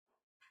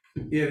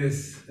It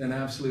is an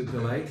absolute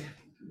delight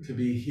to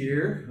be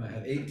here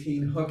at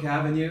 18 Hook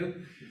Avenue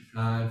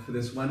for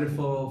this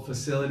wonderful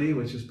facility,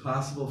 which is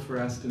possible for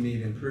us to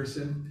meet in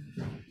person.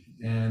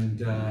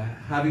 And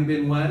having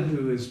been one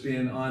who has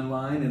been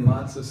online in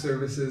lots of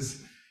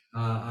services,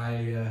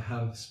 I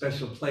have a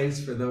special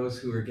place for those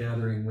who are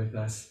gathering with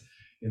us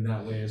in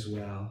that way as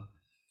well.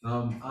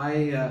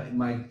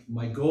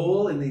 My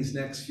goal in these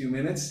next few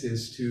minutes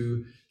is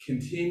to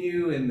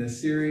continue in the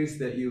series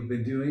that you've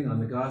been doing on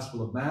the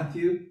Gospel of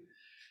Matthew.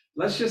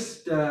 Let's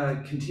just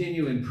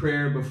continue in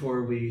prayer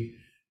before we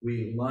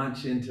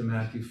launch into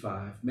Matthew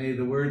 5. May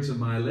the words of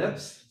my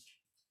lips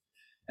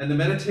and the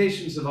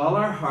meditations of all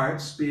our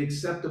hearts be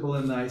acceptable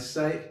in thy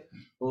sight,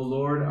 O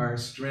Lord, our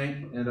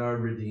strength and our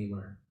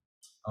Redeemer.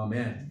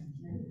 Amen.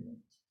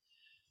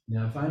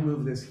 Now, if I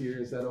move this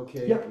here, is that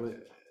okay? Yeah.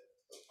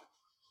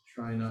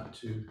 Try not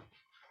to.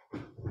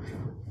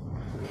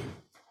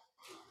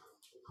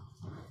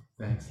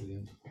 Thanks,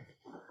 Liam.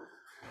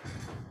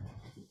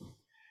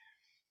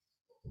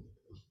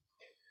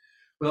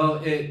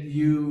 Well,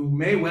 you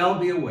may well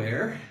be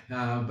aware,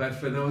 but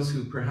for those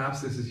who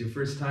perhaps this is your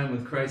first time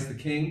with Christ the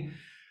King,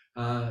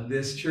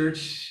 this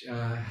church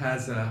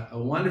has a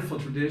wonderful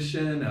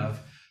tradition of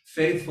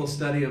faithful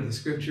study of the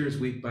scriptures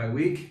week by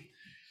week.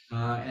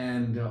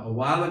 And a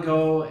while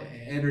ago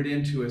entered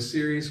into a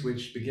series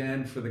which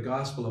began for the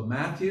Gospel of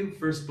Matthew,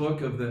 first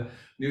book of the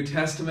New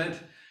Testament.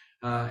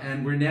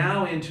 And we're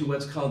now into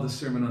what's called the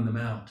Sermon on the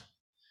Mount.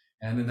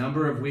 And a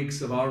number of weeks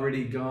have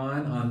already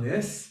gone on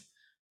this.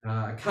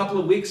 A couple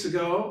of weeks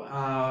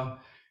ago,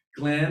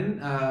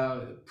 Glenn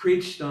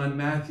preached on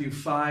Matthew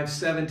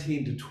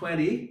 5:17 to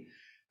 20.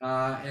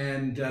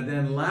 And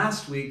then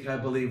last week, I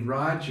believe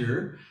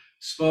Roger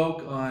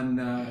spoke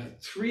on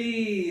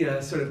three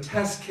sort of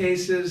test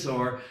cases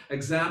or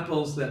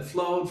examples that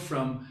flowed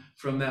from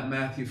that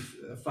Matthew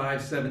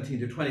 5:17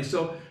 to 20.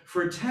 So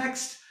for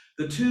text,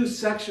 the two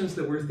sections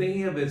that we're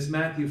thinking of is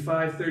Matthew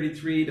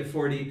 5:33 to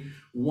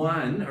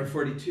 41, or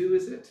 42,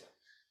 is it?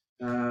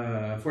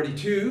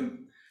 42.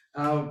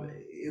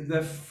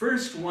 The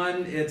first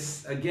one,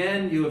 it's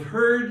again, you have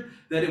heard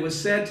that it was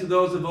said to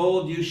those of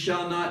old, you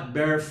shall not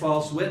bear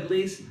false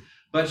witness,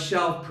 but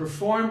shall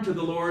perform to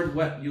the Lord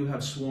what you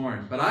have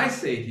sworn. But I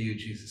say to you,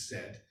 Jesus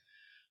said,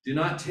 do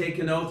not take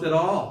an oath at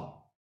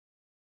all.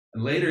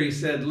 And later he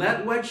said,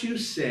 let what you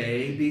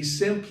say be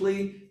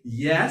simply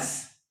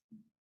yes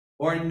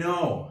or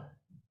no.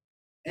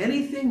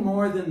 Anything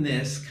more than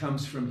this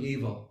comes from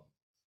evil.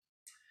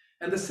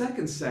 And the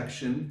second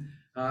section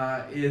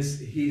is,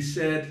 he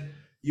said,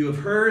 you have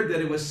heard that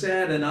it was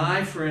said, an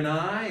eye for an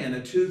eye and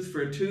a tooth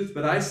for a tooth.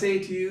 But I say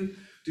to you,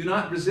 do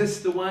not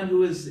resist the one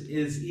who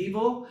is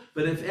evil.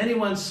 But if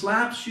anyone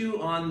slaps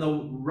you on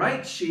the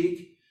right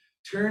cheek,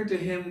 turn to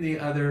him the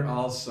other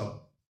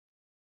also.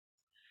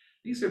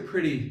 These are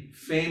pretty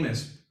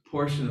famous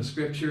portion of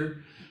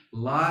scripture.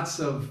 Lots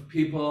of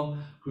people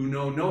who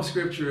know no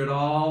scripture at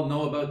all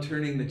know about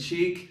turning the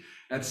cheek,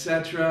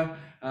 etc.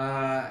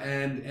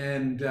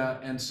 And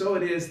so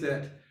it is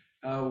that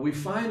we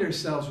find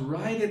ourselves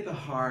right at the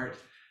heart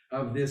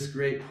of this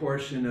great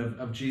portion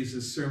of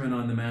Jesus' Sermon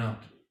on the Mount.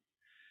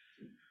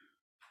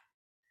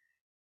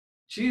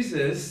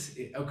 Jesus,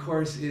 of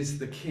course, is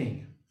the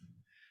King.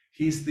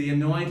 He's the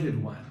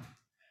anointed one.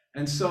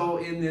 And so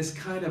in this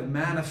kind of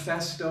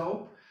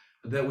manifesto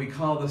that we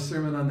call the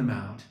Sermon on the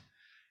Mount,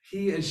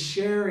 he is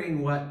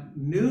sharing what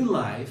new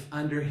life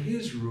under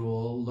his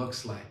rule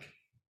looks like.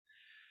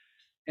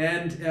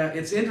 And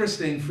it's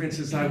interesting, for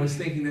instance, I was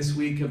thinking this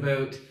week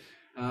about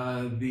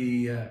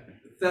the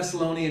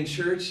Thessalonian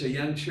church, a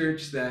young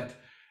church that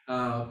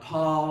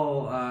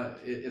Paul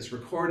is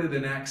recorded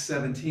in Acts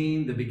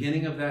 17, the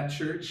beginning of that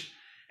church.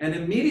 And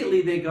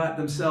immediately they got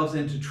themselves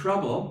into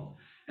trouble.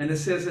 And it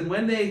says, and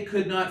when they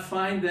could not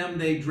find them,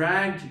 they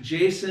dragged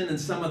Jason and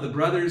some of the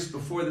brothers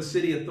before the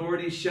city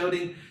authorities,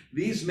 shouting,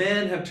 these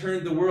men have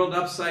turned the world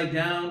upside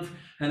down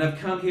and have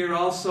come here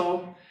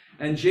also.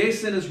 And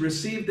Jason has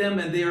received them,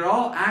 and they are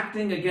all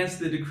acting against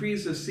the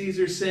decrees of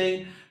Caesar,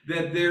 saying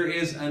that there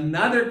is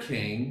another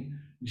king,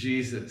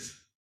 Jesus.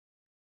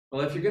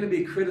 Well, if you're going to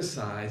be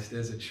criticized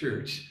as a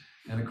church,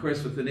 and of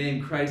course with the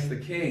name Christ the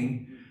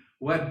King,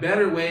 what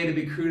better way to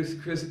be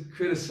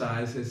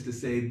criticized is to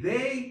say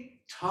they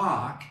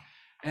talk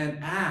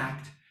and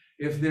act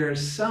if there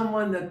is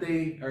someone that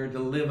they are to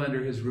live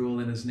under his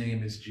rule, and his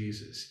name is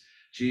Jesus.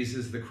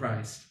 Jesus the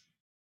Christ.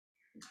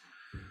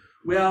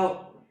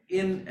 Well,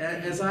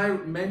 as I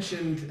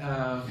mentioned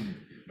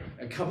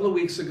a couple of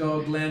weeks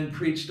ago, Glenn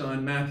preached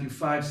on Matthew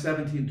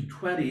 5:17 to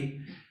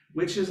 20,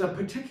 which is a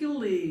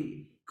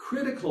particularly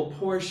critical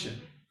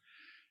portion,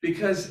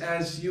 because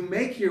as you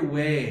make your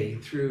way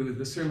through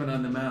the Sermon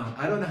on the Mount,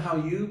 I don't know how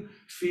you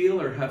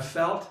feel or have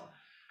felt,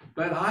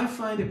 but I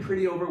find it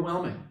pretty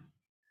overwhelming.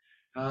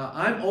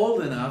 I'm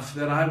old enough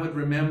that I would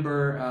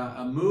remember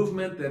a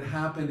movement that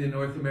happened in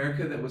North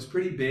America that was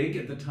pretty big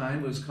at the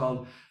time. It was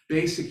called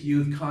Basic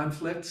Youth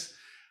Conflicts.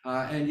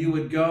 And you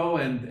would go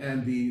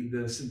and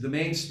the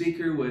main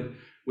speaker would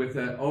with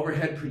an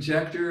overhead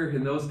projector.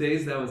 In those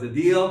days, that was a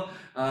deal.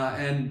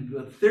 And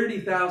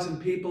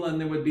 30,000 people, and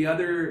there would be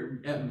other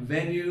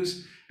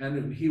venues,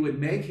 and he would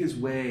make his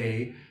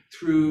way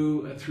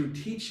through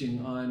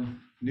teaching on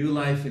new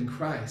life in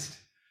Christ.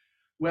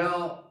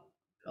 Well,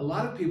 a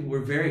lot of people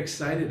were very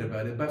excited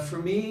about it, but for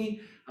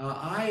me,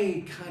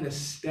 I kind of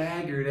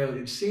staggered out.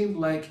 It seemed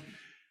like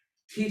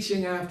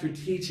teaching after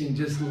teaching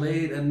just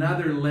laid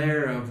another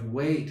layer of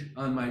weight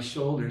on my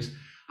shoulders.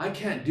 I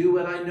can't do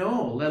what I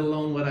know, let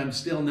alone what I'm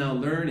still now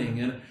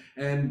learning.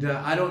 And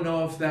I don't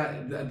know if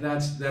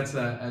that's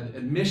an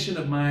admission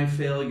of my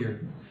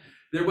failure.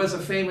 There was a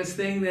famous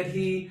thing that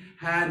he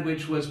had,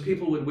 which was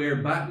people would wear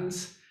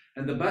buttons,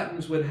 and the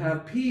buttons would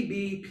have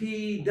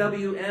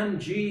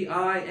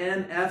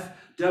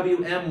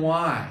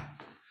PBPWMGINFWMY.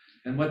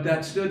 And what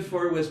that stood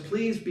for was,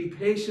 please be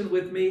patient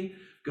with me.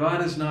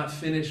 God is not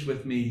finished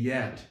with me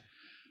yet.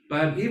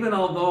 But even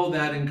although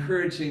that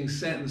encouraging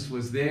sentence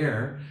was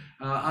there,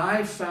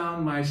 I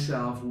found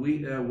myself,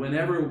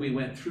 whenever we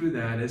went through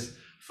that, as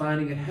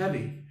finding it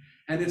heavy.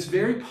 And it's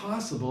very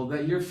possible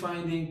that you're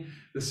finding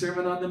the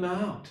Sermon on the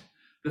Mount,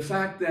 the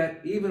fact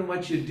that even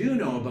what you do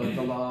know about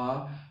the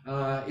law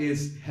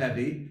is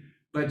heavy,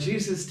 but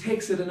Jesus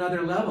takes it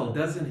another level,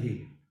 doesn't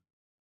he?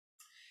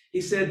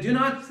 He said, do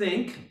not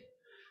think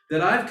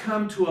that I've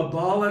come to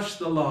abolish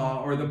the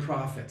law or the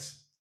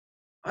prophets.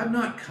 I've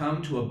not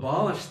come to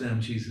abolish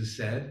them, Jesus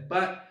said,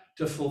 but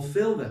to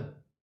fulfill them.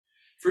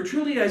 For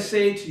truly I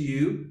say to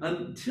you,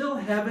 until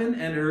heaven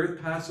and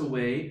earth pass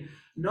away,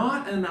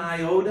 not an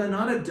iota,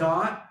 not a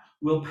dot,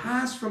 will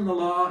pass from the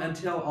law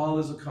until all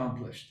is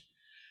accomplished.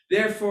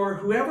 Therefore,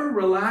 whoever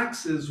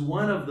relaxes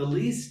one of the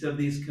least of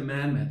these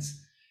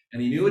commandments,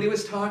 and he knew what he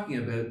was talking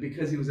about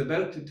because he was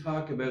about to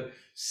talk about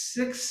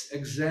 6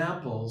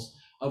 examples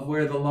of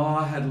where the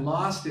law had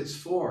lost its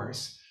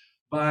force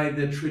by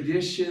the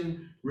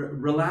tradition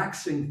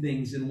relaxing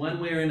things in one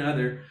way or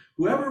another.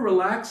 Whoever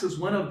relaxes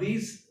one of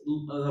these,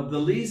 of the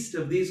least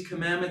of these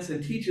commandments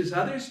and teaches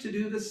others to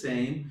do the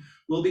same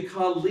will be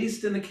called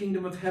least in the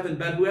kingdom of heaven.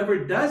 But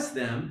whoever does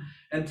them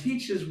and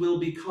teaches will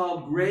be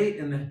called great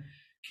in the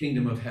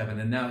kingdom of heaven.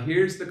 And now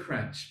here's the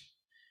crunch.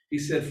 He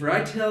said, for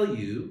I tell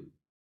you,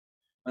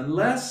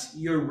 unless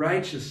your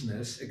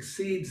righteousness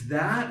exceeds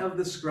that of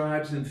the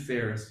scribes and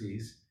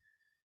Pharisees,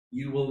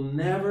 you will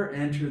never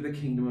enter the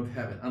kingdom of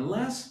heaven.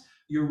 Unless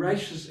your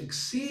righteousness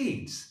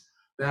exceeds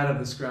that of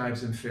the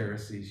scribes and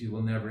Pharisees, you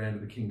will never enter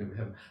the kingdom of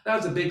heaven. That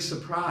was a big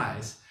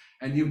surprise.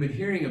 And you've been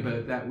hearing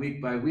about that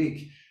week by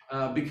week,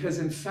 because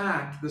in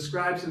fact, the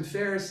scribes and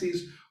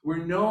Pharisees were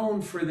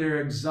known for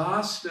their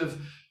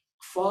exhaustive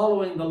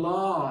following the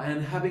law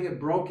and having it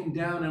broken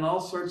down in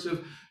all sorts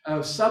of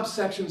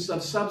subsections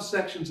of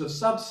subsections of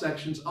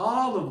subsections,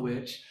 all of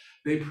which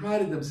they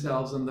prided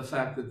themselves on the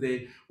fact that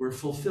they were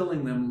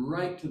fulfilling them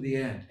right to the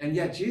end. And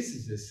yet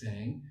Jesus is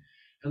saying,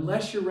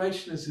 unless your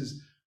righteousness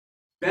is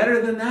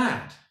better than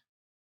that,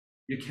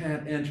 you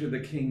can't enter the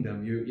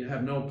kingdom. You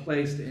have no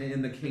place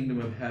in the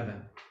kingdom of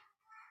heaven.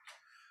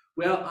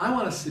 Well, I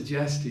want to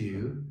suggest to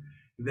you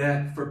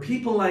that for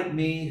people like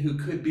me who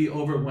could be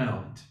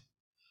overwhelmed,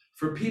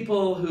 for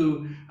people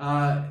who,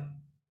 the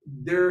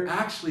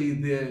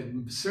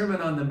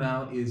Sermon on the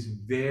Mount is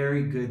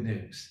very good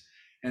news.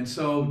 And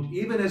so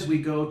even as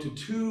we go to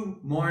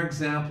 2 more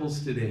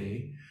examples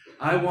today,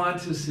 I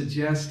want to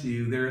suggest to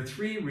you there are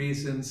 3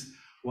 reasons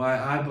why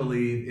I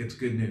believe it's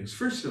good news.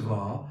 First of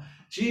all,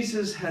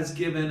 Jesus has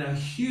given a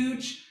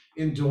huge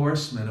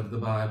endorsement of the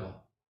Bible.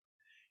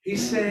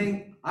 He's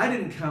saying, I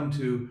didn't come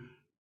to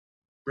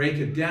break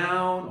it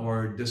down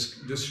or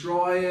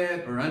destroy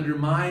it or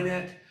undermine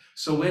it.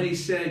 So when he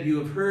said, you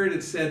have heard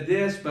it said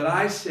this, but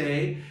I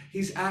say,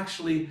 he's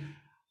actually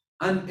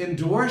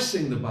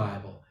endorsing the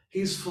Bible.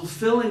 He's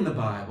fulfilling the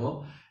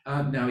Bible.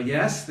 Now,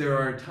 yes, there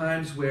are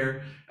times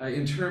where,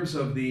 in terms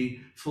of the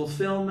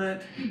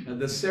fulfillment,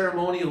 the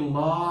ceremonial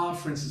law,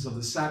 for instance, of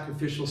the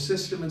sacrificial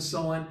system and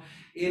so on,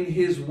 in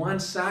his one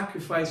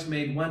sacrifice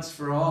made once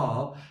for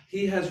all,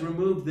 he has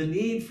removed the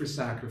need for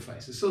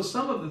sacrifices. So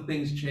some of the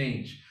things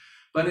change.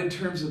 But in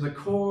terms of the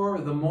core,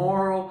 the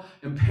moral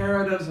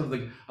imperatives of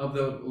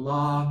the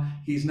law,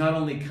 he's not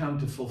only come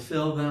to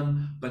fulfill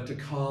them, but to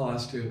call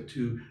us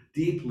to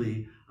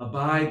deeply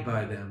abide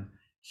by them.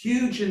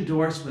 Huge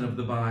endorsement of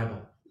the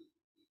Bible.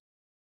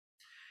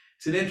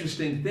 It's an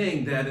interesting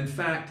thing that, in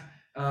fact,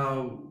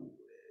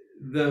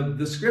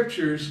 the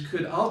scriptures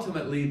could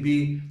ultimately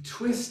be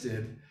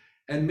twisted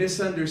and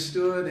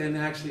misunderstood and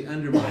actually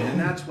undermined. And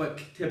that's what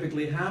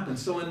typically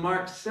happens. So in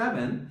Mark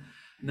 7,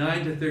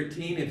 9 to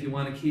 13, if you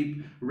want to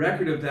keep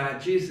record of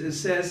that,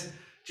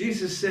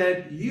 Jesus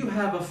said, you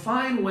have a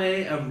fine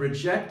way of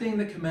rejecting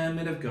the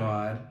commandment of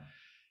God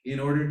in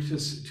order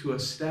to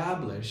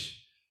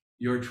establish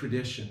your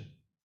tradition.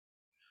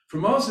 For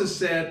Moses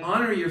said,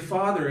 honor your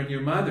father and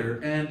your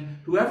mother, and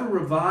whoever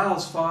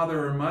reviles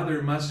father or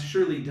mother must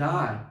surely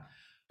die.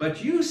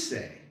 But you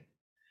say,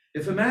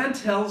 if a man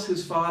tells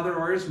his father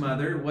or his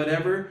mother,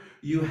 whatever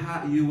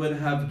you would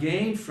have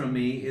gained from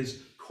me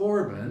is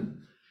korban,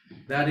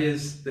 that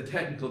is the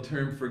technical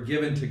term for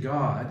given to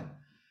God,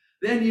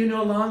 then you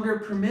no longer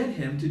permit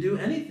him to do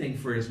anything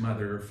for his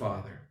mother or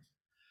father,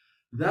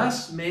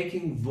 thus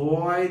making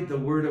void the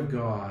word of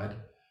God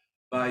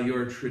by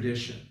your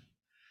tradition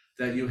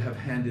that you have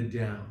handed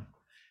down.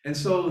 And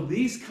so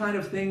these kind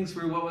of things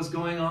were what was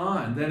going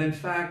on, that in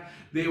fact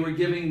they were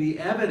giving the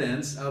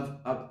evidence of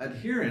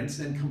adherence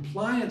and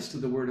compliance to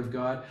the word of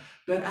God,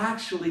 but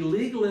actually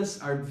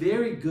legalists are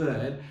very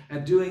good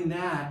at doing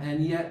that,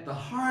 and yet the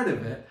heart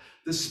of it,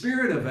 the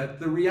spirit of it,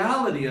 the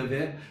reality of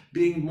it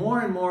being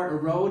more and more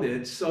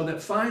eroded, so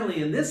that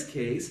finally in this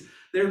case,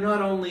 they're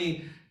not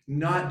only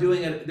not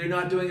doing it, they're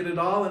not doing it at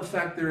all. In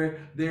fact,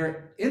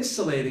 they're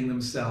insulating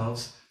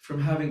themselves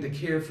from having to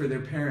care for their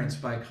parents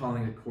by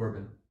calling it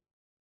Corban.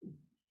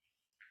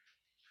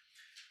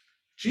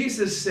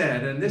 Jesus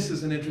said, and this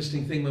is an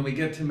interesting thing, when we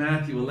get to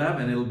Matthew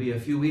 11, it'll be a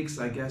few weeks,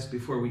 I guess,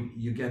 before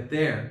you get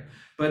there.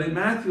 But in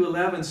Matthew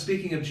 11,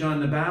 speaking of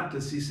John the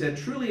Baptist, he said,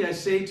 "Truly I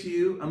say to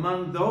you,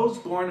 among those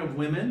born of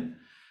women,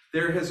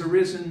 there has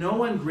arisen no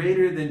one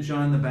greater than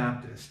John the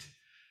Baptist.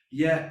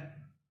 Yet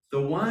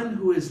the one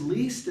who is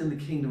least in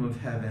the kingdom of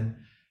heaven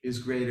is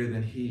greater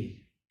than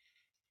he."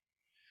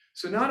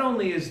 So not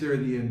only is there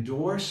the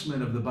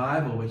endorsement of the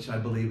Bible, which I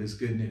believe is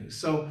good news.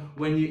 So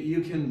when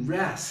you can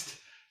rest,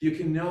 you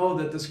can know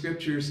that the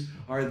scriptures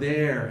are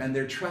there and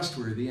they're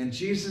trustworthy. And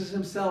Jesus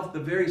himself,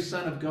 the very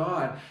Son of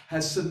God,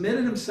 has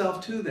submitted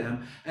himself to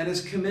them and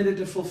is committed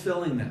to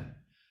fulfilling them.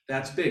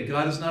 That's big.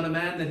 God is not a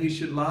man that he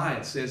should lie,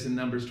 it says in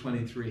Numbers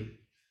 23.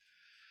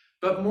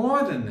 But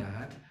more than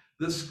that,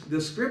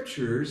 the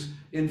scriptures,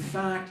 in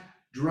fact,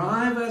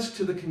 drive us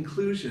to the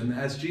conclusion,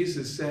 as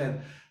Jesus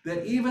said,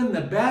 that even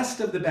the best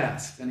of the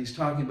best, and he's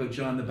talking about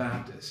John the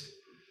Baptist,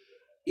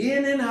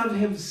 in and of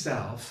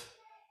himself,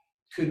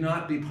 could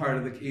not be part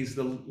of he's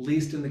the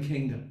least in the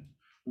kingdom.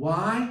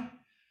 Why?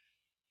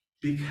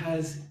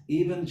 Because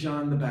even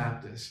John the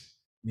Baptist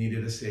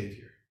needed a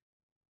Savior.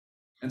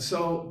 And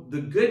so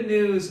the good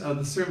news of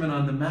the Sermon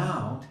on the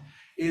Mount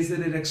is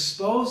that it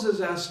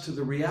exposes us to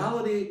the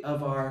reality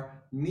of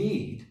our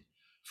need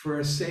for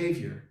a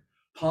Savior.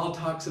 Paul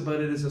talks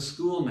about it as a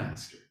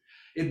schoolmaster.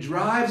 It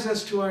drives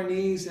us to our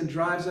knees and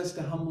drives us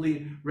to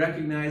humbly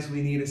recognize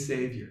we need a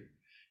Savior.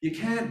 You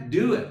can't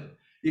do it.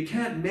 You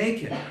can't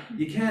make it.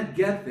 You can't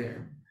get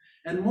there.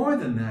 And more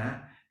than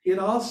that, it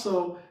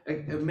also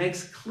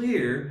makes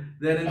clear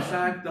that, in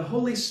fact, the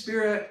Holy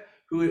Spirit,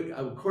 who,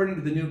 according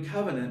to the New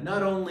Covenant,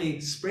 not only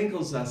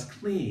sprinkles us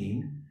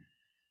clean,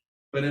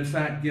 but in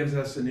fact gives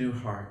us a new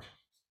heart.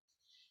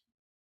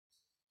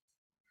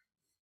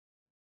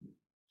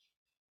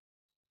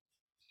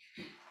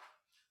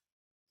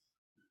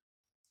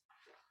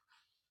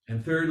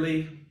 And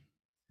thirdly,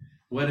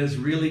 what is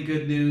really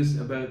good news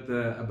about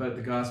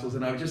the Gospels,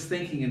 and I was just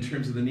thinking in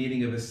terms of the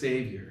needing of a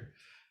Savior,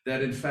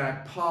 that in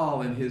fact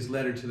Paul, in his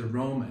letter to the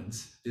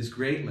Romans, his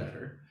great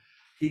letter,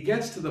 he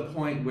gets to the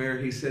point where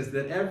he says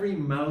that every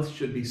mouth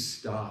should be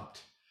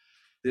stopped.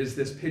 There's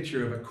this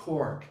picture of a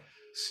cork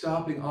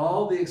stopping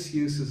all the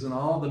excuses and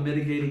all the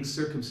mitigating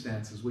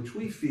circumstances which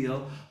we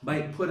feel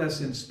might put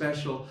us in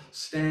special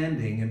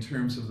standing in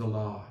terms of the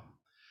law.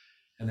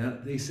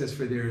 And he says,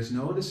 "For there is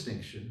no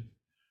distinction,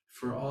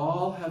 for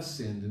all have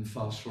sinned and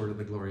fall short of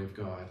the glory of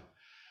God."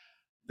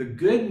 The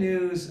good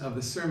news of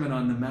the Sermon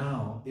on the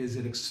Mount is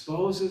it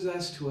exposes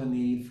us to a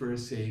need for a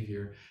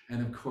Savior.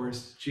 And of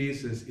course,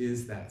 Jesus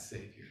is that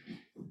Savior.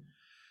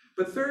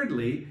 But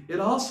thirdly, it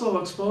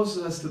also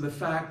exposes us to the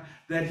fact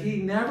that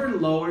he never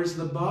lowers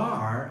the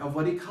bar of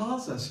what he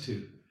calls us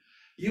to.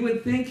 You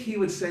would think he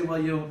would say,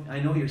 well, I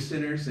know you're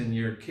sinners and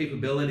your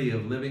capability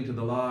of living to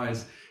the law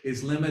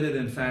is limited,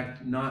 in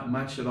fact, not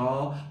much at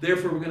all.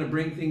 Therefore, we're going to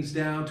bring things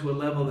down to a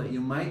level that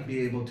you might be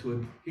able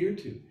to adhere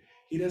to.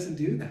 He doesn't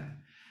do that.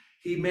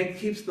 He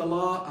keeps the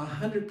law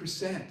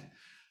 100%.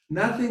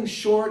 Nothing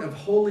short of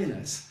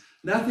holiness.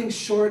 Nothing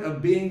short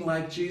of being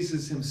like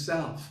Jesus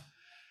himself.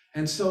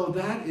 And so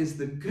that is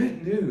the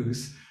good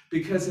news,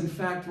 because in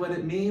fact, what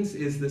it means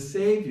is the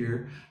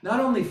Savior not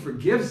only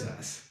forgives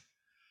us,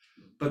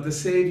 but the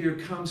Savior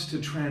comes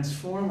to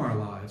transform our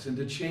lives and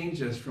to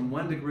change us from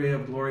one degree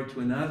of glory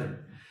to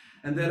another.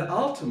 And that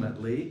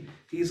ultimately,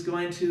 he's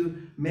going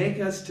to make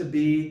us to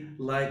be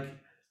like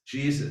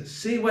Jesus.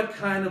 "See what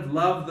kind of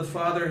love the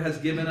Father has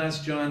given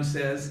us," John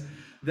says,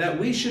 "that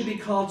we should be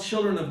called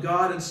children of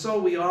God, and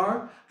so we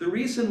are. The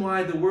reason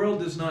why the world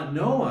does not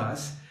know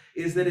us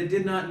is that it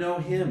did not know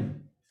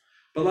him.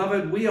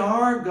 Beloved, we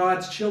are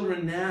God's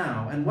children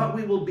now, and what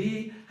we will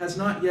be has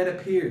not yet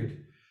appeared.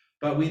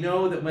 But we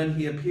know that when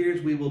he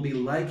appears, we will be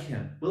like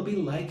him." We'll be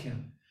like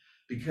him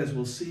because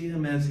we'll see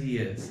him as he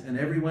is. And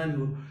everyone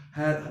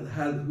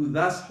who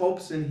thus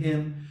hopes in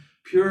him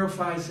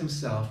purifies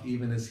himself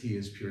even as he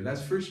is pure.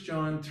 That's 1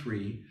 John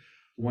 3,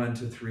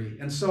 1-3.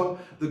 And so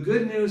the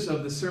good news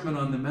of the Sermon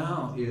on the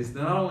Mount is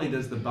not only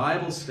does the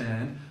Bible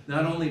stand,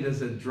 not only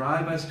does it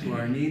drive us to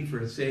our need for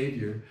a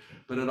Savior,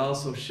 but it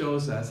also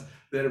shows us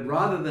that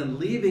rather than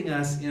leaving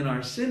us in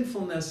our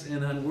sinfulness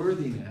and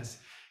unworthiness,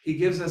 he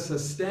gives us a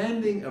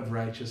standing of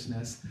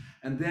righteousness,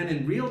 and then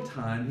in real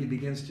time, he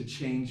begins to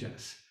change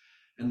us.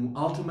 And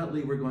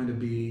ultimately, we're going to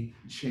be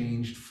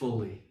changed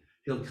fully.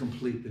 He'll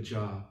complete the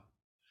job.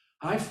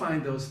 I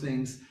find those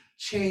things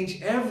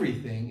change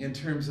everything in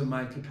terms of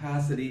my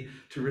capacity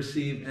to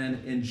receive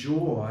and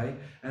enjoy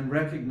and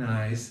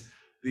recognize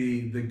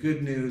the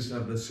good news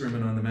of the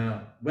Sermon on the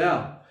Mount.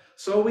 Well,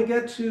 so we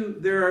get to,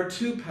 there are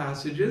two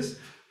passages,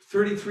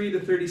 33 to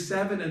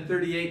 37 and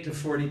 38 to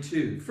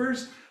 42.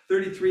 First,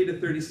 33 to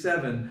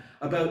 37,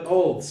 about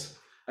oaths.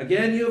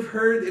 Again, you have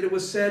heard that it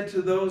was said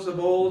to those of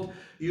old,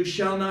 you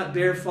shall not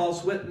bear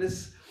false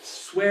witness,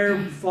 swear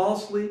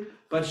falsely,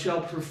 but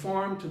shall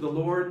perform to the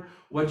Lord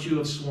what you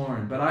have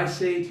sworn. But I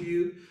say to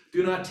you,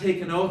 do not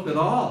take an oath at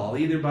all,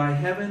 either by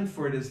heaven,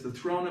 for it is the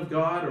throne of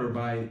God, or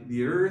by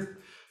the earth,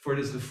 for it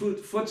is the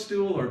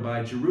footstool, or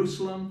by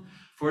Jerusalem,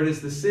 for it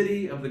is the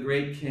city of the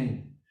great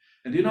King.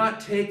 And do not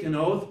take an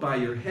oath by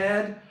your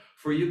head,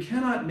 for you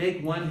cannot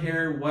make one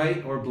hair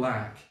white or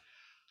black.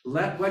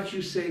 Let what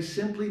you say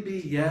simply be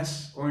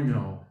yes or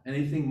no.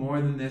 Anything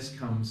more than this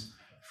comes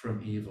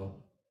from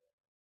evil.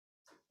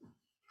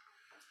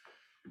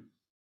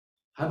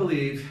 I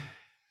believe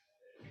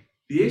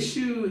the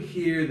issue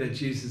here that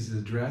Jesus is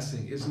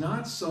addressing is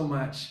not so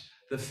much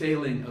the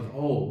failing of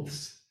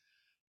oaths,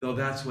 though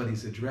that's what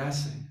he's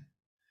addressing.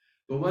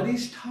 But what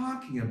he's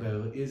talking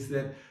about is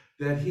that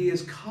he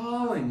is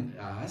calling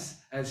us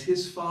as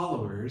his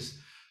followers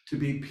to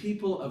be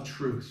people of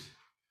truth.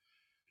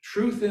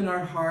 Truth in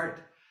our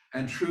heart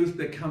and truth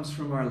that comes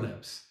from our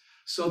lips.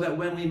 So that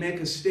when we make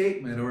a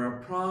statement or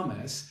a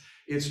promise,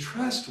 it's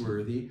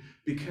trustworthy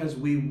because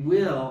we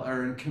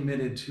are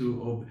committed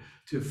to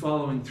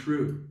following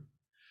through.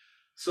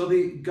 So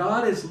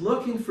God is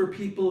looking for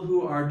people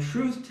who are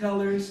truth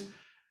tellers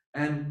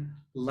and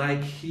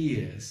like he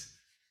is.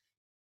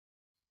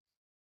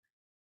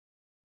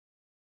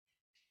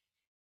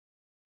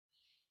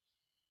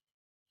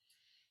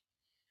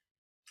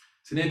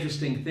 It's an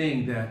interesting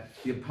thing that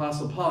the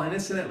Apostle Paul, and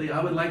incidentally,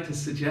 I would like to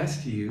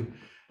suggest to you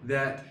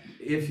that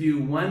if you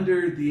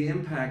wonder the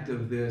impact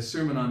of the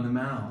Sermon on the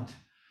Mount,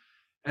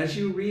 as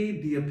you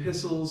read the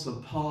epistles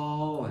of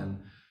Paul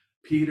and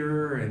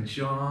Peter and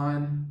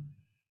John,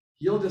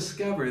 you'll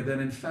discover that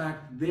in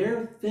fact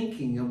their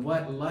thinking of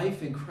what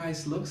life in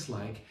Christ looks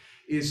like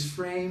is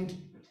framed,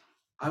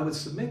 I would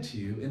submit to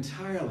you,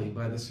 entirely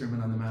by the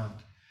Sermon on the Mount.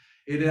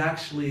 It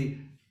actually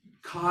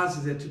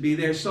causes it to be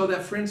there, so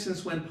that, for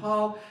instance, when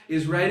Paul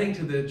is writing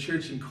to the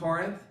church in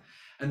Corinth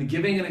and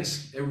giving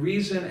a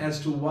reason as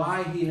to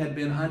why he had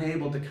been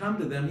unable to come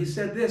to them, he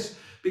said this,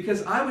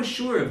 because I was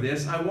sure of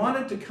this, I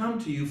wanted to come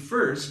to you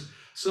first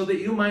so that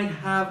you might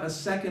have a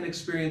second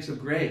experience of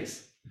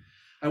grace.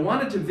 I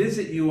wanted to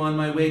visit you on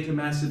my way to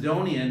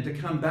Macedonia and to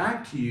come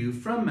back to you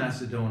from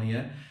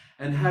Macedonia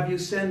and have you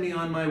send me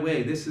on my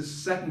way. This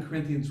is 2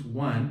 Corinthians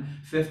 1,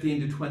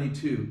 15 to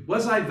 22.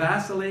 Was I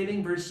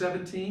vacillating, verse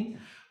 17,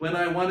 when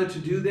I wanted to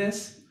do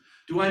this?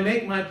 Do I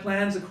make my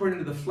plans according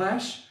to the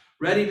flesh,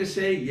 ready to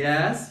say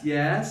yes,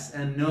 yes,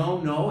 and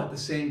no, no at the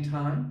same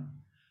time?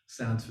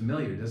 Sounds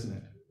familiar, doesn't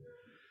it?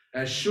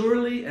 As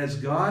surely as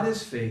God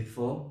is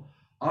faithful,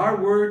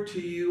 our word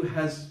to you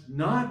has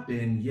not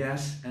been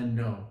yes and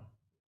no.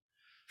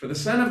 For the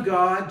Son of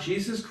God,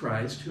 Jesus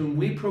Christ, whom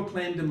we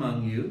proclaimed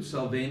among you,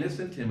 Silvanus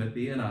and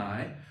Timothy and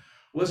I,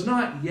 was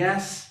not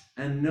yes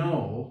and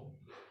no,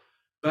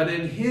 but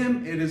in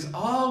him it has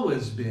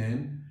always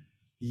been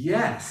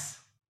yes.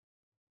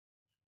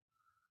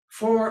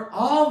 For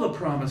all the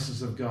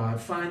promises of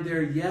God find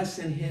their yes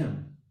in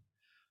him.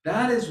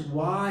 That is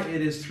why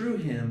it is through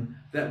him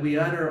that we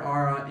utter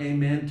our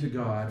amen to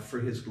God for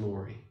his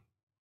glory.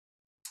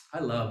 I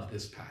love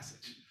this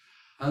passage.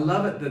 I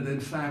love it that in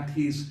fact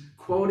he's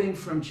quoting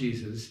from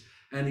Jesus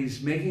and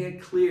he's making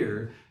it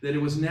clear that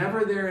it was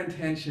never their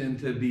intention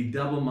to be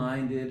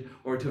double-minded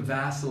or to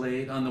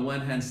vacillate, on the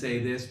one hand say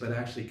this but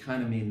actually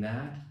kind of mean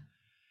that.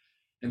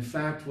 In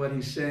fact, what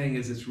he's saying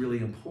is it's really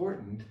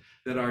important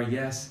that our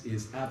yes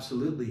is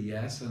absolutely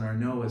yes and our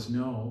no is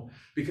no,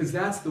 because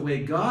that's the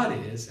way God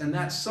is, and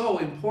that's so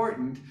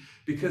important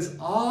because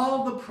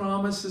all the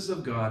promises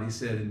of God, he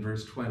said in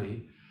verse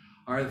 20,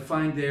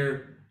 find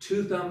their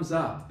two thumbs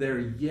up, their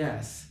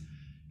yes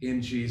in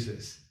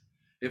Jesus.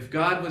 If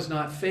God was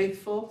not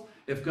faithful,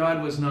 if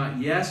God was not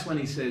yes when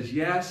he says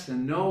yes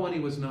and no when he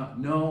was not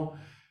no,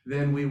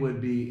 then we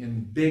would be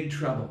in big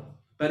trouble.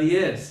 But he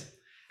is.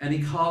 And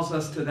he calls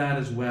us to that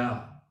as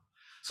well.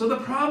 So the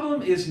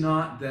problem is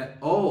not that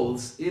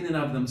oaths in and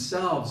of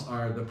themselves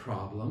are the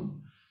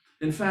problem.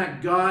 In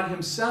fact, God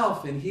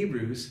himself in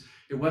Hebrews,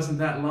 it wasn't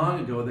that long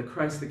ago that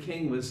Christ the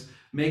King was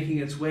making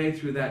its way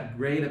through that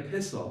great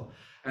epistle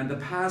and the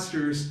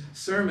pastor's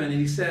sermon. And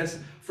he says,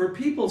 for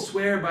people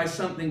swear by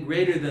something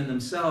greater than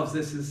themselves.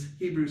 This is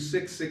Hebrews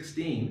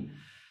 6:16.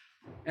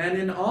 And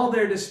in all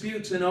their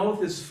disputes, an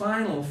oath is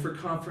final for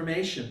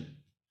confirmation.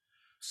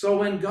 So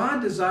when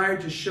God desired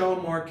to show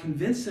more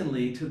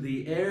convincingly to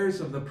the heirs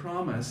of the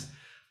promise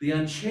the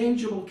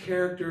unchangeable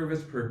character of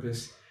his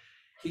purpose,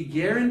 he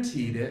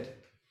guaranteed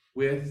it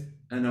with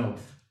an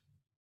oath.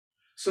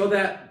 So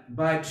that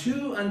by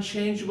two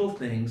unchangeable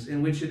things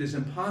in which it is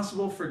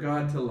impossible for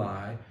God to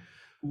lie,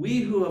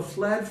 we who have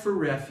fled for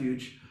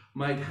refuge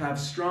might have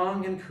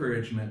strong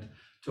encouragement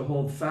to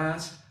hold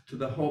fast to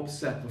the hope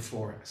set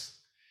before us.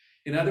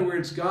 In other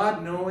words,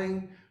 God,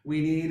 knowing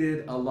we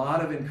needed a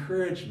lot of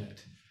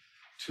encouragement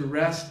to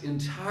rest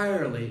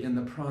entirely in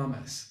the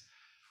promise,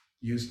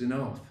 used an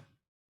oath.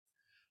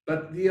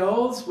 But the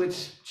oaths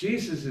which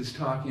Jesus is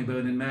talking about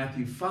in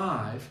Matthew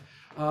 5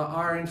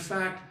 are in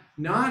fact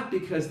not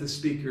because the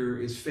speaker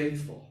is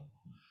faithful,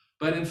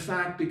 but in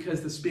fact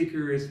because the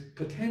speaker is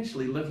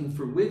potentially looking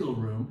for wiggle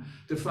room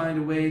to find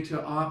a way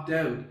to opt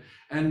out,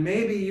 and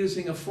maybe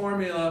using a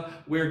formula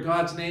where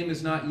God's name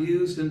is not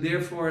used, and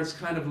therefore it's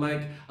kind of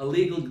like a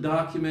legal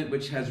document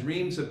which has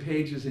reams of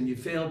pages and you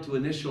failed to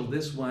initial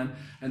this one,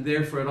 and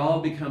therefore it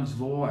all becomes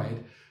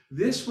void.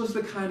 This was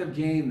the kind of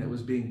game that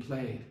was being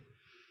played.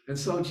 And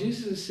so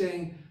Jesus is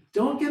saying,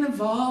 don't get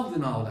involved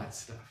in all that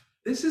stuff.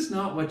 This is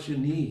not what you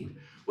need.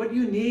 What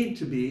you need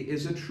to be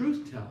is a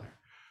truth teller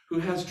who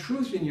has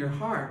truth in your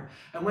heart.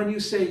 And when you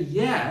say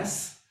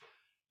yes,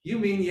 you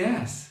mean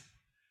yes.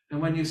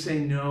 And when you say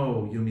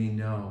no, you mean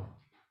no.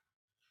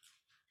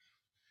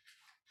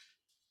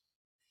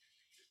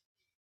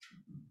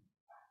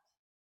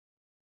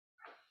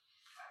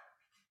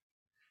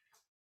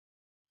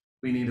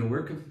 We need a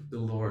work of the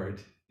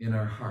Lord in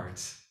our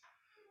hearts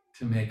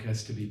to make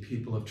us to be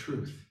people of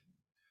truth,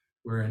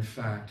 where in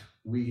fact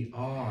we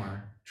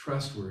are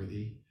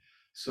trustworthy,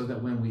 so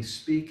that when we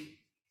speak,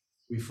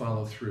 we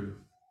follow through.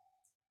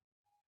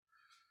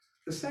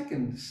 The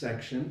second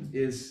section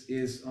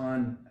is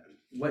on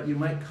what you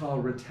might call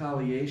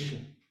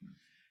retaliation.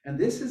 And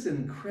this is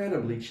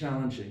incredibly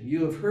challenging.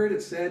 You have heard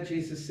it said,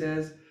 Jesus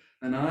says,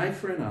 an eye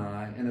for an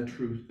eye and a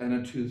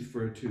tooth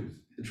for a tooth.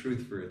 A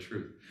truth for a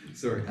truth.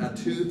 Sorry, a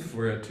tooth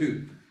for a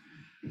tooth.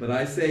 But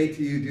I say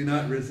to you, do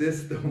not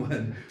resist the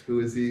one who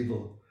is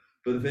evil.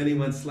 But if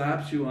anyone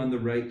slaps you on the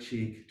right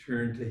cheek,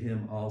 turn to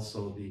him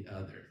also the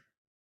other.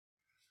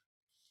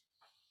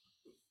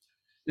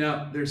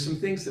 Now, there's some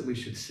things that we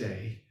should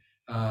say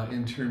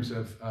in terms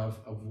of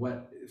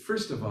what,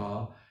 first of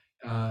all,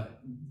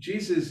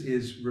 Jesus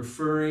is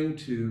referring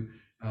to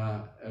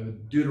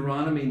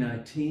Deuteronomy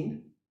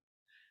 19,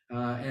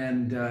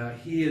 and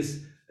he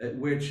is,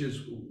 which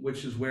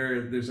is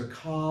where there's a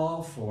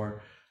call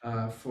for,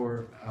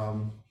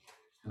 and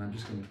I'm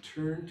just going to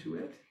turn to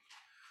it.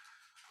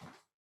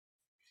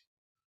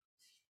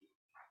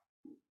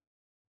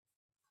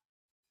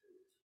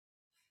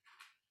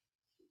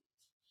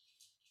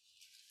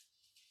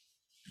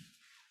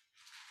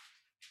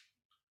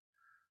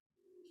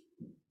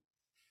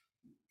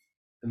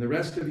 And the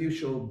rest of you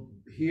shall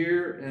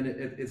hear, and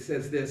it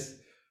says this,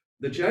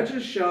 the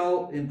judges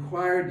shall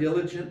inquire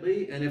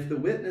diligently, and if the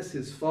witness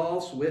is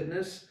false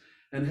witness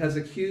and has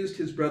accused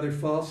his brother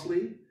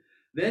falsely,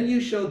 then you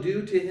shall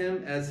do to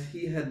him as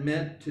he had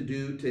meant to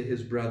do to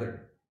his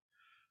brother.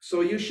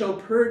 So you shall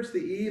purge the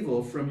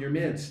evil from your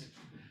midst,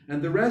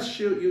 and the rest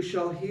you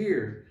shall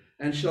hear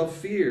and shall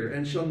fear,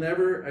 and shall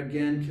never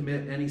again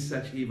commit any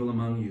such evil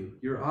among you.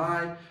 Your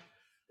eye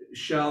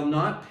shall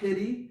not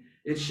pity,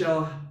 it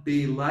shall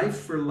be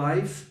life for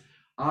life,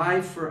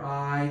 eye for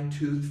eye,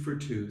 tooth for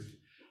tooth,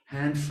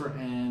 hand for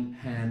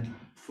hand,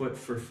 foot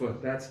for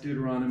foot. That's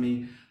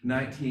Deuteronomy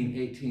 19,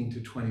 18 to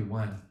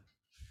 21.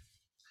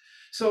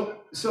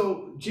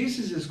 So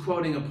Jesus is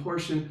quoting a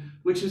portion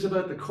which is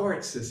about the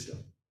court system.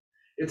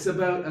 It's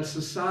about a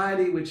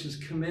society which is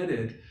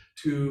committed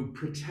to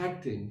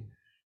protecting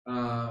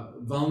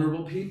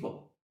vulnerable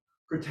people,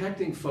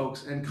 protecting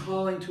folks and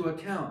calling to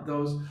account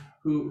those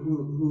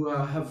who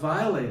have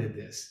violated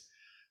this.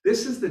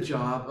 This is the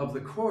job of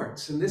the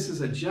courts, and this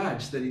is a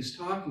judge that he's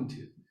talking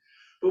to.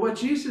 But what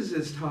Jesus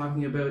is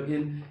talking about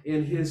in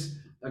his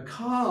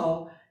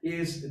call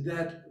is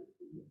that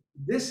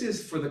this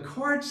is for the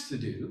courts to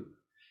do,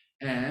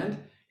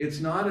 and it's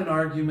not an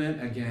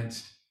argument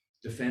against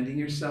defending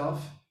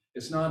yourself.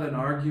 It's not an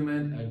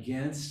argument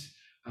against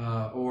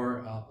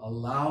or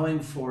allowing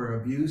for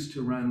abuse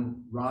to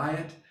run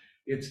riot.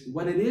 It's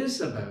what it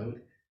is about.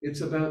 It's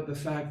about the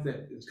fact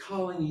that it's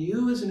calling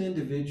you as an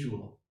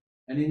individual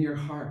and in your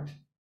heart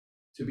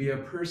to be a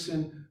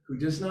person who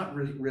does not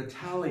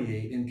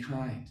retaliate in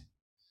kind,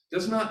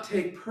 does not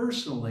take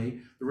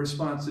personally the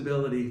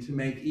responsibility to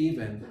make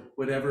even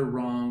whatever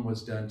wrong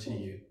was done to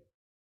you.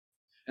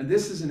 And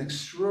this is an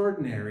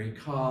extraordinary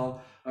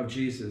call of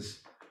Jesus,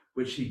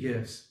 which he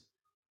gives.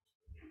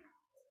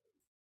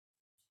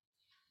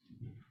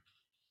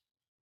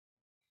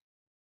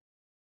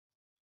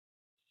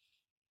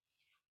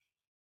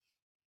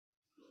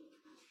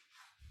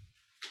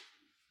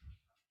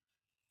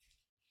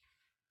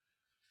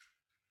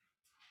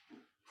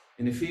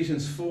 In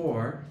Ephesians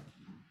 4,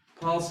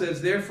 Paul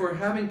says, therefore,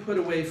 having put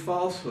away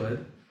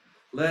falsehood,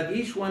 let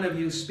each one of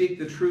you speak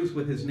the truth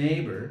with his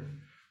neighbor,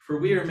 for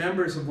we are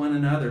members of one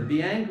another.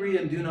 Be angry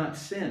and do not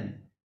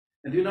sin,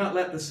 and do not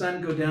let the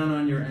sun go down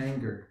on your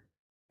anger,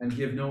 and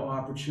give no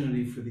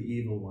opportunity for the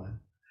evil one.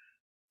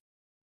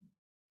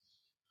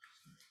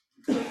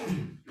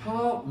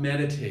 Paul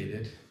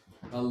meditated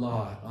a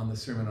lot on the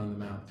Sermon on the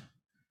Mount.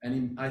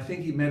 And I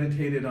think he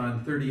meditated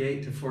on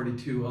 38 to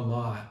 42 a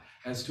lot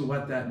as to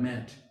what that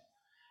meant.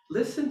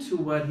 Listen to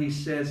what he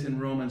says in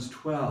Romans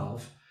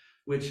 12,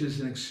 which is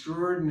an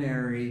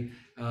extraordinary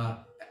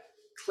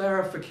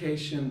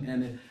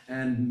clarification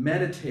and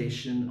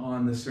meditation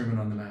on the Sermon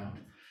on the Mount.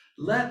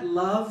 Let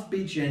love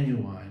be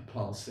genuine,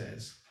 Paul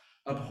says.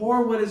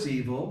 Abhor what is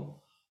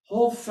evil,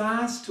 hold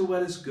fast to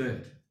what is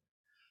good.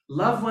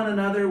 Love one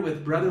another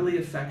with brotherly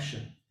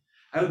affection.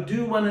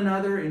 Outdo one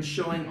another in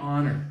showing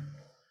honor.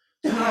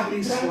 Do not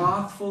be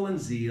slothful in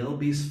zeal,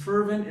 be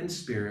fervent in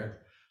spirit,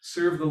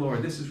 serve the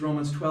Lord. This is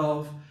Romans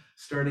 12,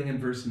 starting in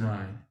verse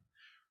 9.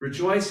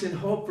 Rejoice in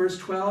hope, verse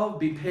 12.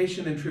 Be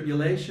patient in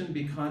tribulation,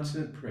 be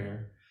constant in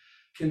prayer.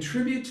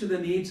 Contribute to the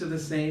needs of the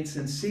saints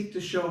and seek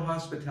to show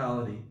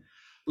hospitality.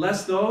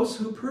 Bless those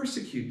who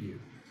persecute you.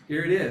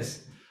 Here it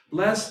is.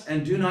 Bless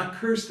and do not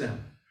curse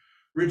them.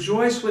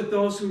 Rejoice with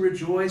those who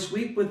rejoice.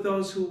 Weep with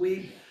those who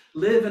weep.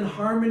 Live in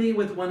harmony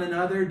with one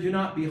another. Do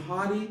not be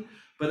haughty,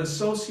 but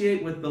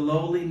associate with the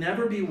lowly.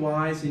 Never be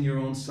wise in your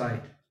own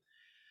sight.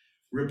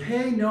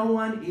 Repay no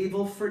one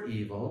evil for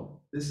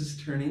evil. This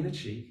is turning the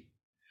cheek.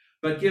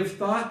 But give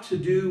thought to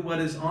do what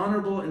is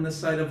honorable in the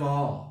sight of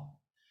all.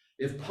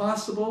 If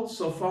possible,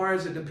 so far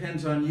as it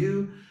depends on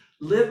you,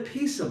 live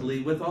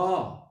peaceably with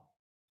all.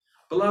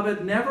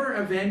 Beloved, never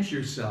avenge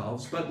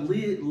yourselves, but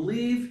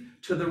leave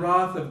to the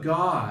wrath of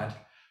God,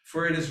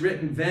 for it is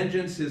written,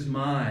 vengeance is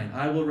mine,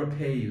 I will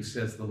repay you,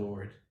 says the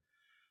Lord.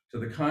 To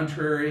the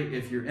contrary,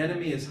 if your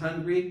enemy is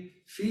hungry,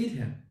 feed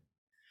him.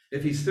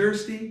 If he's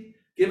thirsty,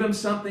 give him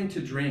something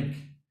to drink.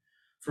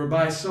 For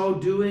by so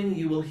doing,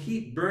 you will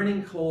heap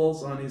burning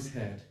coals on his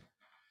head.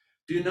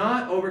 Do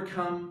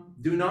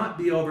not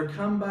be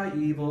overcome by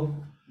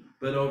evil,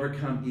 but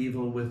overcome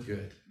evil with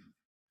good.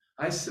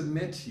 I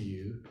submit to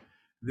you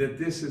that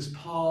this is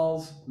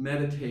Paul's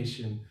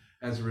meditation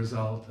as a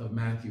result of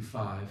Matthew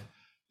 5,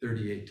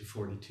 38 to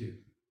 42.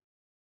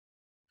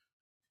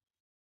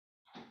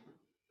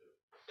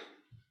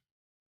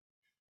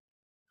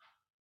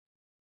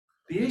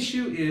 The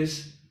issue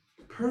is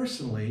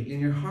personally in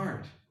your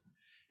heart.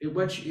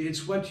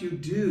 It's what you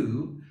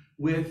do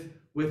with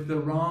the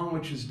wrong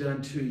which is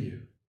done to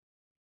you.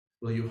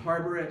 Will you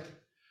harbor it?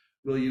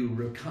 Will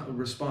you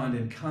respond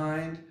in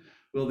kind?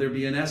 Will there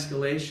be an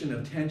escalation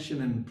of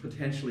tension and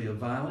potentially of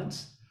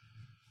violence?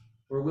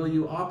 Or will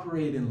you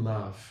operate in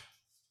love?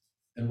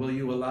 And will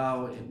you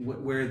allow,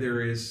 where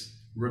there is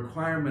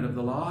requirement of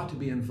the law to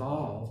be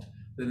involved,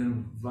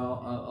 then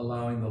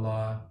allowing the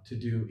law to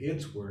do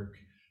its work,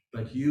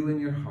 but you in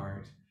your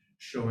heart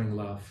showing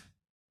love?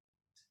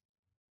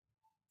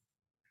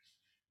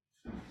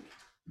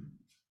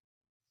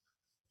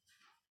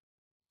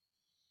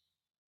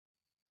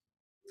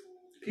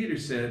 Peter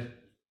said,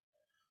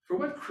 for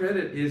what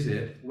credit is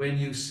it when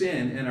you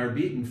sin and are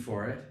beaten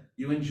for it,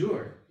 you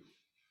endure?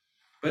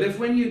 But if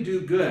when you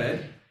do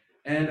good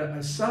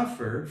and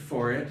suffer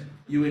for it,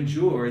 you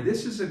endure,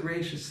 this is a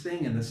gracious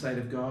thing in the sight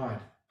of God.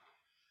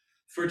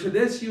 For to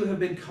this you have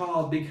been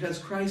called, because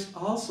Christ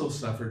also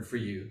suffered for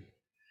you,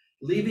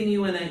 leaving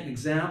you an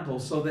example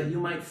so that you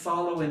might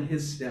follow in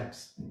his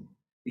steps.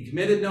 He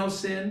committed no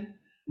sin,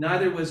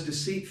 neither was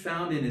deceit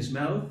found in his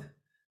mouth.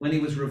 When he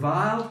was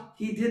reviled,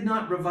 he did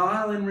not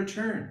revile in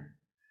return.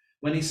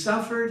 When he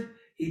suffered,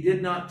 he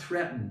did not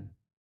threaten,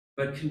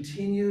 but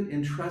continued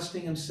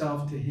entrusting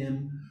himself to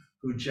him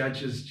who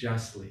judges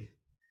justly.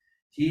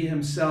 He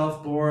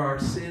himself bore our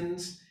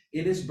sins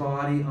in his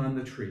body on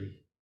the tree,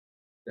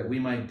 that we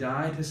might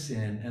die to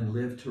sin and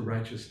live to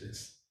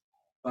righteousness.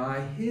 By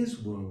his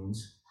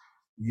wounds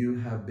you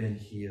have been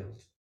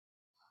healed.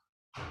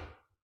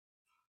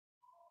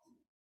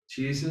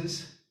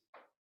 Jesus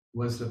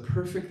was the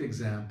perfect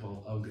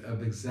example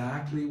of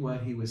exactly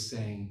what he was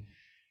saying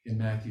in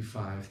Matthew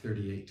 5,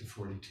 38 to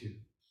 42.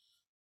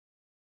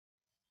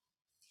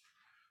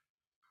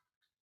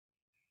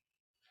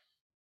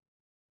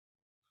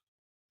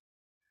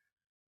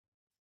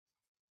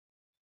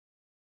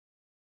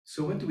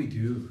 So what do we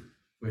do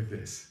with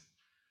this?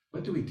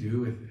 What do we do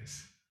with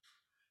this?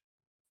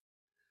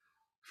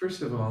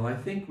 First of all, I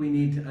think we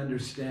need to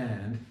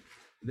understand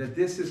that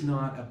this is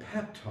not a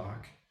pep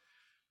talk,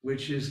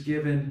 which is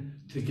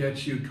given to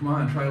get you, come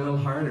on, try a little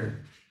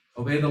harder.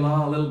 Obey the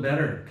law a little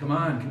better. Come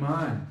on, come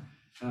on.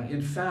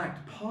 In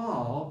fact,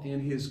 Paul, in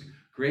his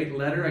great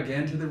letter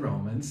again to the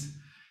Romans,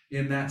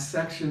 in that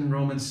section,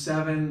 Romans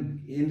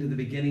 7 into the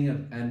beginning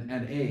of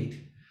and 8,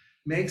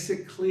 makes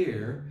it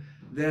clear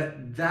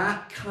that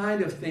that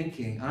kind of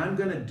thinking, I'm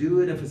going to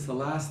do it if it's the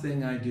last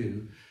thing I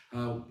do,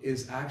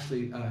 is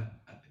actually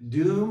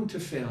doomed to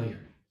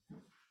failure.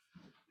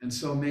 And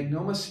so make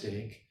no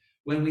mistake,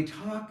 when we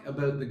talk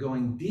about the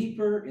going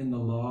deeper in the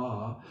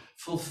law,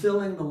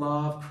 fulfilling the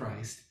law of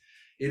Christ,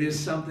 it is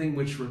something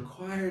which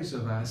requires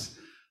of us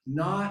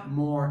not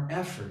more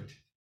effort,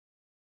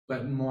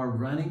 but more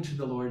running to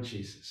the Lord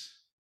Jesus.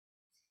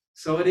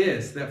 So it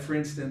is that, for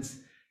instance,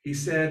 he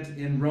said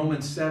in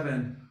Romans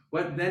 7,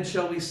 what then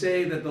shall we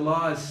say, that the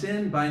law is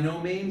sin? By no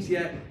means,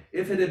 yet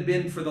if it had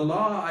been for the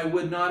law, I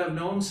would not have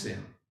known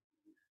sin.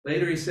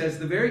 Later he says,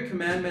 the very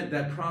commandment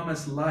that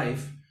promised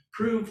life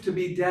proved to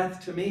be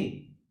death to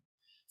me.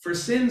 For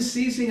sin,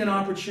 seizing an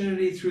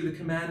opportunity through the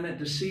commandment,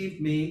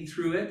 deceived me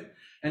through it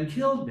and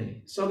killed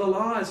me. So the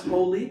law is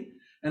holy,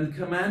 and the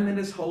commandment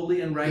is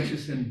holy and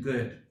righteous and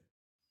good.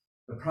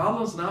 The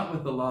problem's not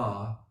with the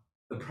law.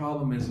 The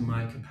problem is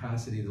my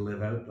capacity to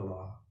live out the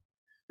law.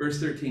 Verse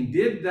 13,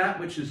 did that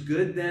which is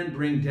good then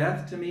bring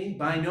death to me?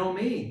 By no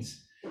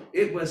means.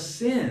 It was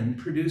sin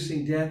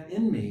producing death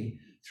in me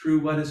through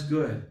what is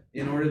good,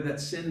 in order that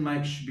sin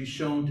might be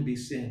shown to be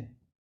sin.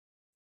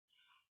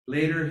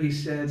 Later he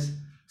says,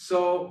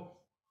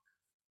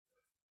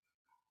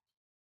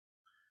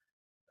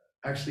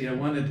 actually I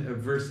wanted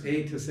verse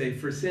 8 to say,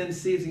 for sin,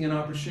 seizing an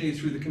opportunity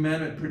through the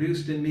commandment,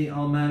 produced in me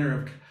all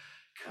manner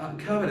of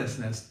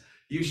covetousness.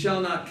 You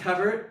shall not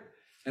covet.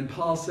 And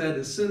Paul said,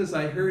 as soon as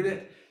I heard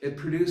it, it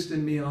produced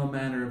in me all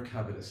manner of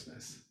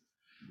covetousness.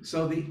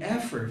 So the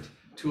effort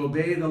to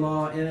obey the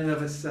law in and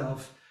of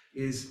itself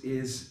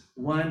is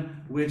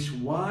one which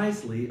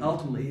wisely,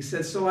 ultimately, he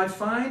says, so I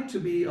find to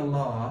be a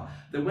law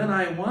that when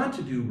I want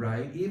to do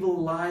right, evil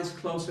lies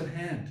close at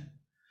hand.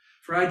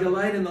 For I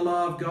delight in the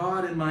law of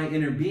God in my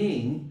inner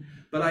being,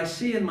 but I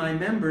see in my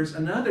members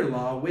another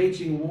law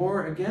waging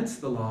war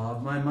against the law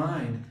of my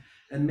mind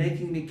and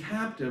making me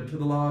captive to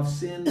the law of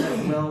sin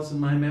that dwells in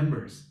my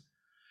members.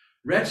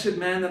 Wretched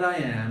man that I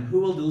am, who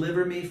will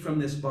deliver me from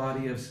this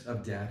body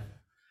of death?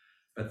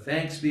 But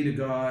thanks be to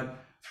God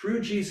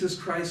through Jesus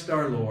Christ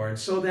our Lord.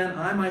 So then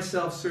I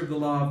myself serve the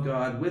law of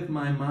God with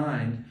my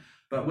mind,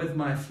 but with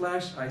my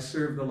flesh I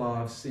serve the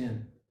law of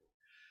sin.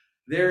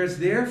 There is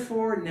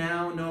therefore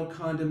now no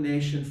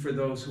condemnation for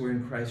those who are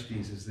in Christ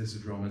Jesus. This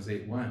is Romans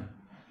 8:1.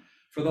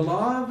 For the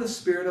law of the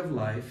Spirit of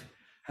life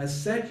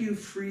has set you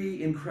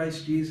free in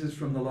Christ Jesus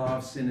from the law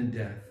of sin and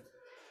death.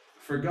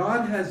 For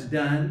God has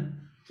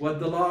done what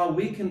the law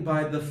weakened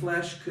by the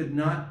flesh could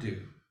not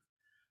do,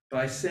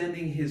 by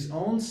sending his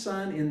own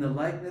Son in the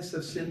likeness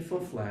of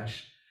sinful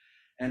flesh,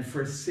 and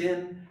for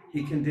sin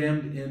he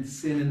condemned in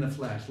sin in the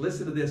flesh.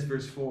 Listen to this,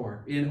 verse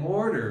 4. In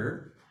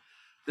order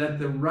that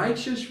the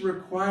righteous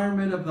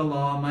requirement of the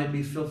law might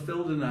be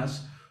fulfilled in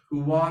us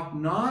who walk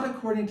not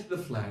according to the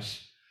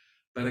flesh,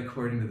 but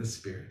according to the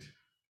Spirit.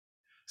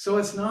 So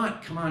it's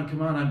not, come on,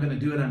 I'm going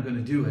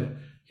to do it.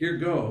 Here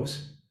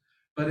goes.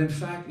 But in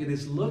fact, it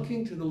is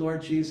looking to the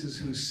Lord Jesus,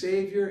 who's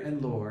Savior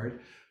and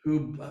Lord,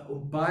 who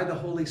by the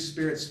Holy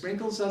Spirit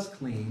sprinkles us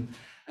clean,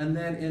 and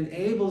then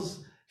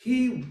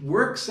he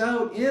works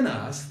out in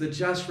us the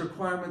just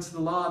requirements of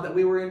the law that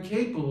we were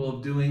incapable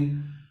of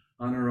doing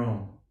on our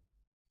own.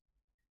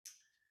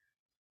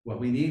 What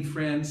we need,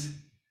 friends,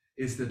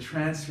 is the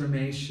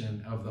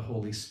transformation of the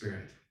Holy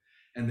Spirit.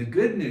 And the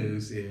good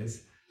news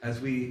is,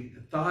 as we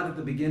thought at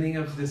the beginning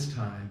of this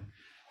time,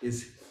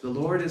 is the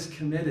Lord is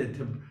committed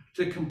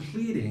to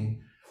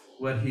completing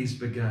what he's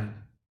begun.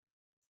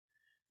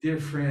 Dear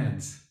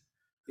friends,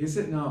 is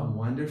it not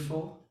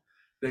wonderful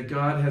that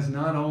God has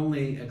not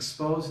only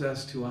exposed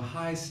us to a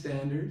high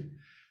standard,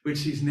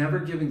 which he's never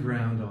given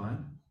ground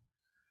on,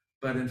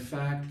 but in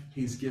fact,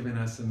 he's given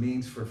us a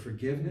means for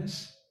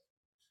forgiveness,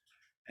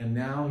 and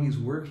now he's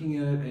working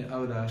it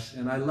out us.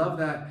 And I love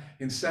that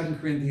in 2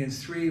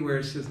 Corinthians 3, where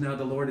it says, now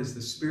the Lord is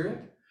the Spirit,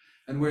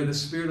 and where the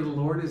Spirit of the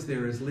Lord is,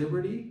 there is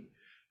liberty.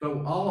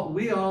 But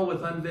we all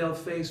with unveiled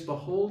face,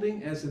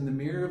 beholding as in the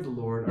mirror of the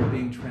Lord, are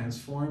being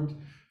transformed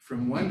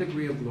from one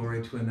degree of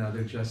glory to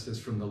another, just as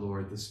from the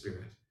Lord the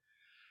Spirit.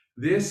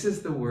 This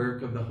is the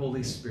work of the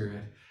Holy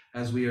Spirit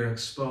as we are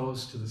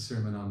exposed to the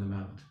Sermon on the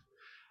Mount.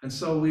 And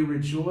so we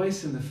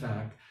rejoice in the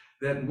fact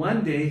that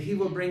one day he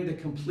will bring to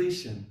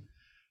completion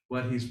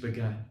what he's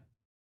begun.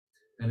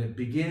 And it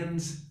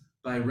begins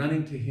by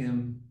running to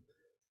him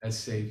as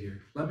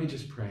Savior. Let me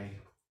just pray.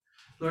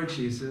 Lord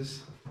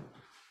Jesus,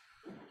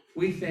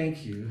 we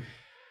thank you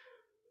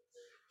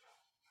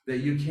that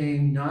you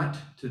came not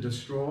to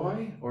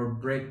destroy or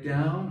break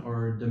down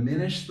or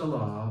diminish the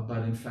law, but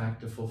in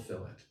fact to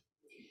fulfill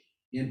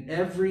it in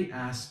every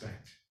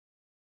aspect.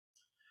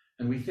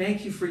 And we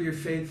thank you for your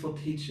faithful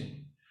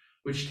teaching,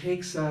 which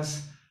takes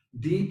us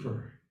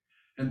deeper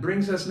and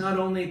brings us not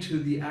only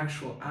to the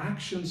actual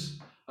actions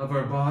of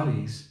our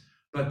bodies,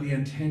 but the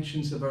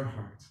intentions of our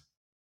hearts.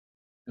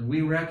 And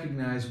we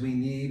recognize we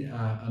need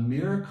a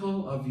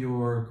miracle of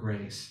your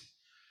grace.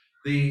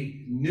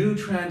 The new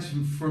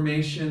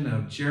transformation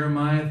of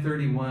Jeremiah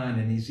 31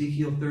 and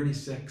Ezekiel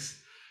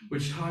 36,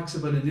 which talks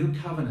about a new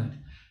covenant,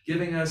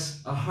 giving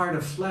us a heart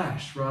of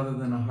flesh rather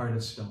than a heart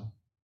of stone.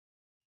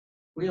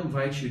 We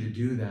invite you to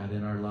do that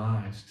in our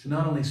lives, to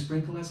not only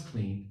sprinkle us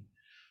clean,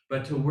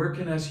 but to work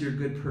in us your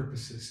good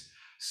purposes.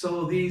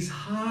 So these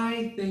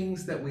high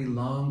things that we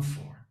long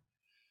for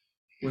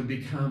would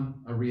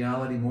become a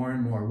reality more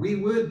and more. We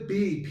would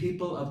be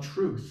people of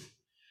truth.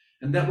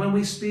 And that when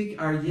we speak,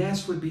 our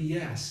yes would be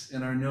yes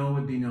and our no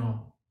would be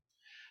no.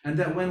 And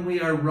that when we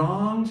are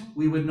wronged,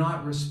 we would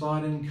not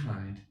respond in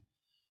kind,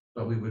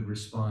 but we would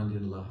respond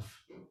in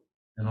love.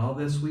 And all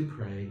this we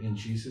pray in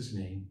Jesus'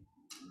 name.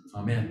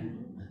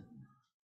 Amen.